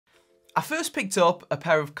I first picked up a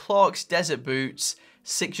pair of Clarks Desert boots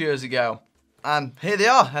 6 years ago, and here they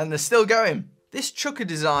are, and they're still going. This chukka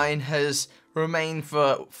design has remained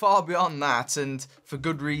for far beyond that, and for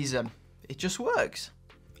good reason. It just works.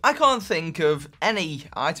 I can't think of any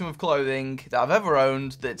item of clothing that I've ever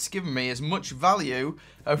owned that's given me as much value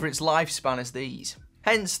over its lifespan as these.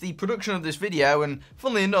 Hence the production of this video, and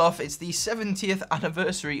funnily enough, it's the 70th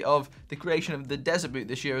anniversary of the creation of the Desert Boot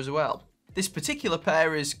this year as well. This particular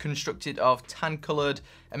pair is constructed of tan-coloured,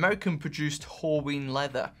 American-produced Horween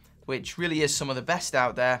leather, which really is some of the best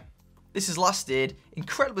out there. This has lasted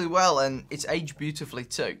incredibly well, and it's aged beautifully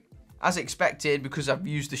too. As expected, because I've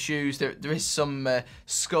used the shoes, there is some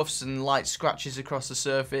scuffs and light scratches across the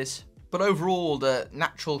surface, but overall the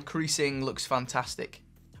natural creasing looks fantastic.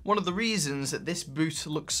 One of the reasons that this boot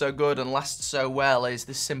looks so good and lasts so well is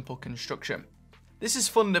this simple construction. This is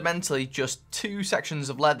fundamentally just two sections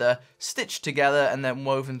of leather stitched together and then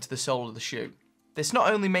woven to the sole of the shoe. This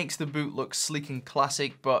not only makes the boot look sleek and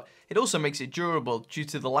classic, but it also makes it durable due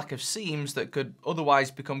to the lack of seams that could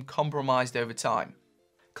otherwise become compromised over time.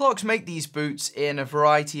 Clarks make these boots in a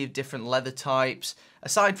variety of different leather types.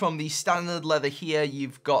 Aside from the standard leather here,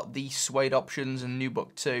 you've got the suede options and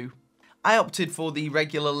nubuck too. I opted for the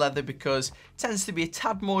regular leather because it tends to be a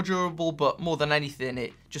tad more durable, but more than anything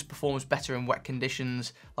it just performs better in wet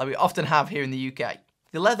conditions like we often have here in the UK.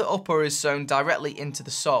 The leather upper is sewn directly into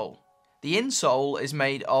the sole. The insole is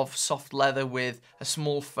made of soft leather with a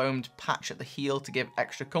small foamed patch at the heel to give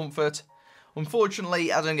extra comfort.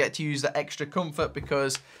 Unfortunately, I don't get to use that extra comfort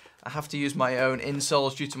because I have to use my own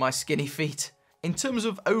insoles due to my skinny feet. In terms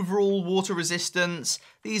of overall water resistance,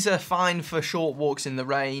 these are fine for short walks in the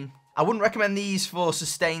rain. I wouldn't recommend these for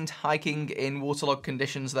sustained hiking in waterlogged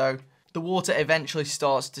conditions though. The water eventually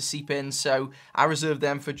starts to seep in, so I reserve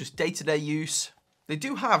them for just day-to-day use. They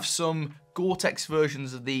do have some Gore-Tex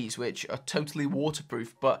versions of these which are totally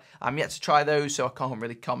waterproof, but I'm yet to try those, so I can't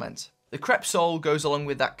really comment. The crepe sole goes along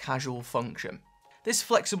with that casual function. This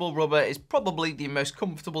flexible rubber is probably the most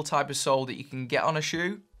comfortable type of sole that you can get on a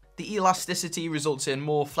shoe. The elasticity results in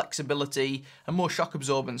more flexibility and more shock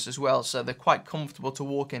absorbance as well, so they're quite comfortable to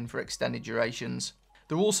walk in for extended durations.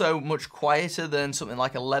 They're also much quieter than something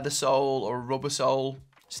like a leather sole or a rubber sole,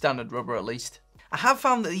 standard rubber at least. I have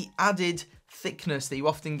found that the added thickness that you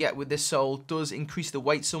often get with this sole does increase the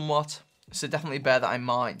weight somewhat, so definitely bear that in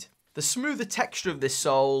mind. The smoother texture of this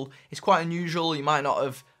sole is quite unusual. You might not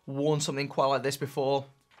have worn something quite like this before.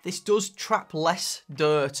 This does trap less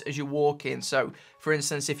dirt as you walk in, so for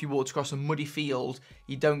instance if you walked across a muddy field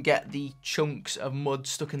you don't get the chunks of mud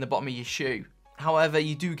stuck in the bottom of your shoe. However,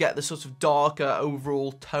 you do get the sort of darker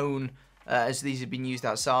overall tone as these have been used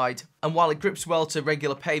outside, and while it grips well to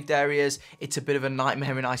regular paved areas, it's a bit of a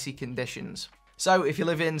nightmare in icy conditions. So if you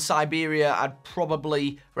live in Siberia, I'd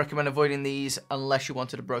probably recommend avoiding these unless you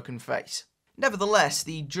wanted a broken face. Nevertheless,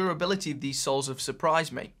 the durability of these soles have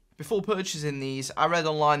surprised me. Before purchasing these, I read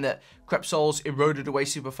online that crepe soles eroded away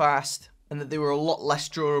super fast and that they were a lot less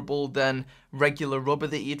durable than regular rubber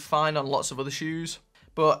that you'd find on lots of other shoes.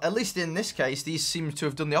 But at least in this case, these seem to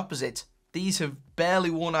have done the opposite. These have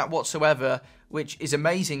barely worn out whatsoever, which is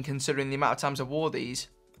amazing considering the amount of times I've wore these.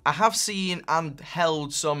 I have seen and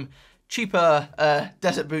held some cheaper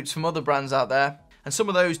desert boots from other brands out there, and some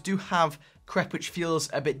of those do have crepe which feels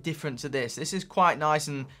a bit different to this. This is quite nice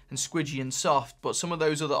and squidgy and soft, but some of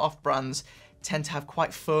those other off-brands tend to have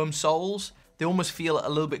quite firm soles. They almost feel a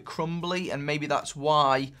little bit crumbly, and maybe that's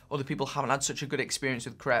why other people haven't had such a good experience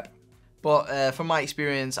with crepe. But from my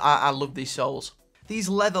experience, I love these soles. These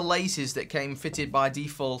leather laces that came fitted by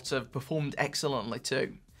default have performed excellently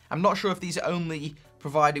too. I'm not sure if these are only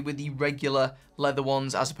provided with the regular leather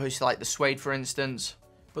ones as opposed to like the suede for instance,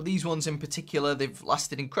 but these ones in particular, they've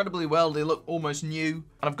lasted incredibly well. They look almost new,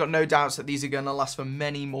 and I've got no doubts that these are going to last for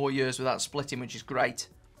many more years without splitting, which is great.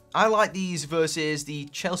 I like these versus the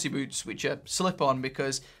Chelsea boots, which are slip-on,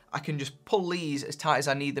 because I can just pull these as tight as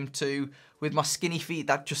I need them to. With my skinny feet,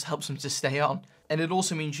 that just helps them to stay on. And it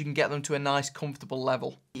also means you can get them to a nice, comfortable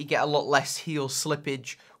level. You get a lot less heel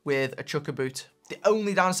slippage with a chukka boot. The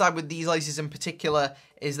only downside with these laces in particular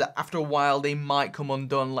is that after a while they might come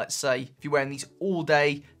undone. Let's say if you're wearing these all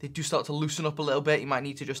day, they do start to loosen up a little bit. You might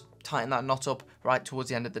need to just tighten that knot up right towards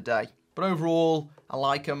the end of the day. But overall, I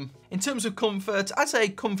like them. In terms of comfort, I'd say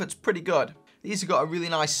comfort's pretty good. These have got a really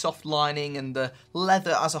nice soft lining, and the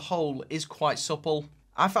leather as a whole is quite supple.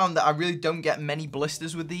 I found that I really don't get many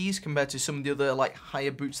blisters with these compared to some of the other like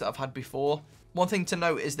higher boots that I've had before. One thing to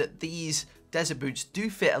note is that these desert boots do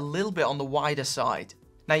fit a little bit on the wider side.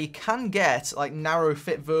 Now you can get like narrow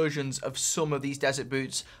fit versions of some of these desert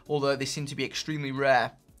boots, although they seem to be extremely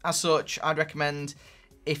rare. As such, I'd recommend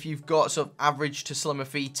if you've got sort of average to slimmer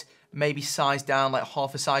feet, maybe size down like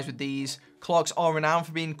half a size with these. Clarks are renowned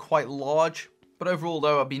for being quite large, but overall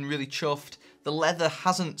though I've been really chuffed. The leather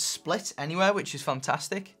hasn't split anywhere, which is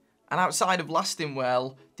fantastic. And outside of lasting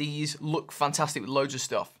well, these look fantastic with loads of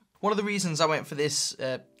stuff. One of the reasons I went for this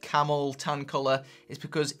camel tan colour is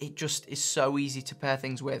because it just is so easy to pair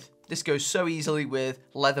things with. This goes so easily with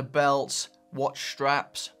leather belts, watch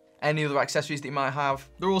straps, any other accessories that you might have.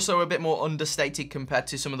 They're also a bit more understated compared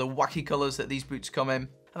to some of the wacky colours that these boots come in.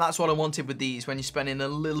 And that's what I wanted with these. When you're spending a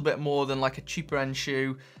little bit more than like a cheaper end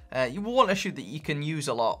shoe, you want a shoe that you can use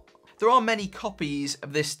a lot. There are many copies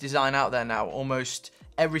of this design out there now. Almost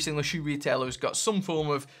every single shoe retailer has got some form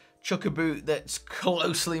of chucker boot that's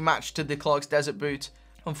closely matched to the Clarks Desert boot.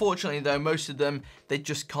 Unfortunately though, most of them, they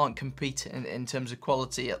just can't compete in terms of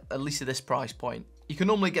quality, at least at this price point. You can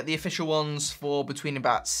normally get the official ones for between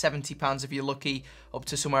about £70 if you're lucky, up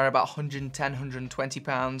to somewhere about £110,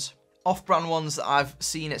 £120. Off-brand ones that I've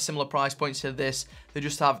seen at similar price points to this, they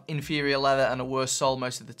just have inferior leather and a worse sole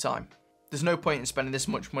most of the time. There's no point in spending this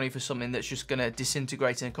much money for something that's just going to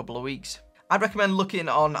disintegrate in a couple of weeks. I'd recommend looking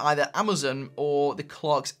on either Amazon or the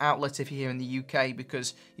Clarks outlet if you're here in the UK,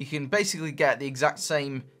 because you can basically get the exact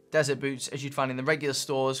same desert boots as you'd find in the regular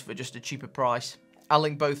stores for just a cheaper price. I'll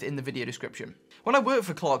link both in the video description. When I worked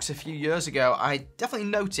for Clarks a few years ago, I definitely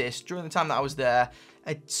noticed during the time that I was there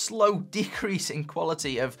a slow decrease in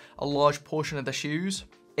quality of a large portion of the shoes.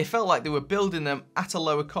 It felt like they were building them at a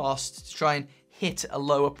lower cost to try and hit a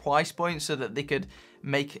lower price point so that they could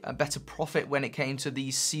make a better profit when it came to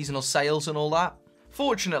these seasonal sales and all that.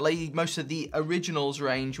 Fortunately, most of the originals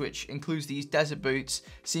range, which includes these desert boots,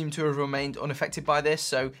 seem to have remained unaffected by this,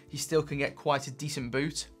 so you still can get quite a decent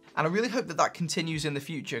boot. And I really hope that that continues in the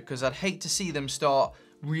future, because I'd hate to see them start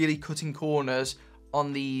really cutting corners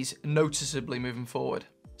on these noticeably moving forward.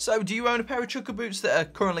 So, do you own a pair of chucker boots that are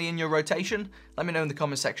currently in your rotation? Let me know in the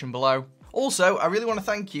comment section below. Also, I really want to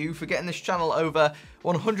thank you for getting this channel over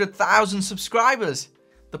 100,000 subscribers.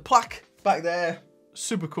 The plaque back there,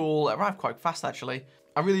 super cool. It arrived quite fast actually.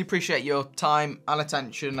 I really appreciate your time and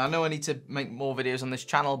attention. I know I need to make more videos on this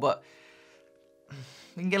channel, but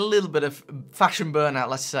we can get a little bit of fashion burnout,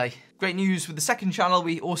 let's say. Great news with the second channel.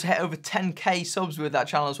 We also hit over 10k subs with that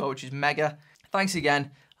channel as well, which is mega. Thanks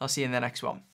again. I'll see you in the next one.